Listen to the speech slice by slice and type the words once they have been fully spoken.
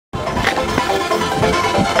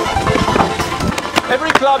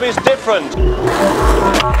Every club is different. Chill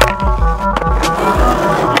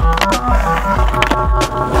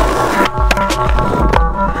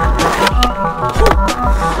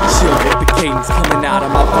with the cadence coming out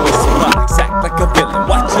of my voice and rocks. Act like a villain,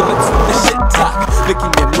 watch your lips with the shit talk.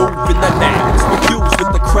 Making you move in the nouns, confused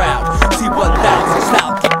with the crowd. T-1000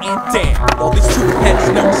 style getting down. All these two heads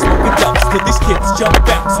know smoking dumps till these kids jump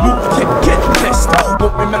out. Smooth kick, get pissed.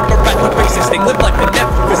 Won't remember at the basis. They live life and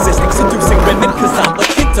never resisting. Seducing women cause I'm like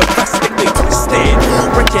interestingly twisted.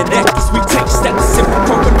 Break your neck as we take steps. Sipping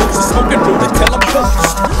broken moves and smoking root until I'm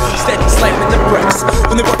ghost. Steady slamming the brakes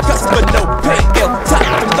when they work us but no pay. Ill time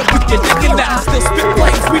from the wicked nigga now. Still spit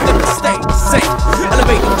flames, we never stay the same.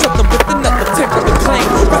 Elevating trouble with another tip of the claim.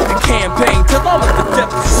 Rock the campaign till all of the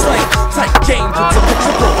devils are slain. Tight game puts a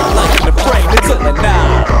picture broken like in the frame. It's in the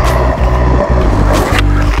now.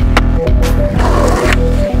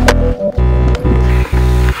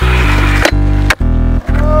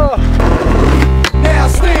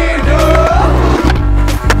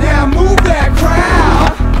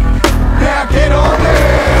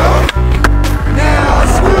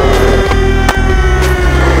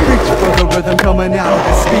 Coming out of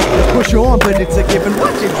the speakers, push on, but it's a given.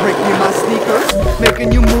 Watch it drink in my sneakers,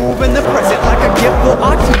 making you move in the present like a gift for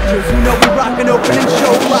our teachers. You know we rock an opening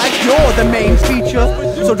show like you're the main feature.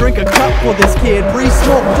 So drink a cup for this kid, breathe,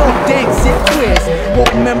 smoke, talk, dance, sit, quiz.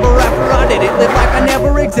 Won't remember after I did it, live like I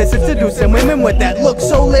never existed. Seducing women with that look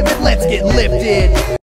so livid, let's get lifted.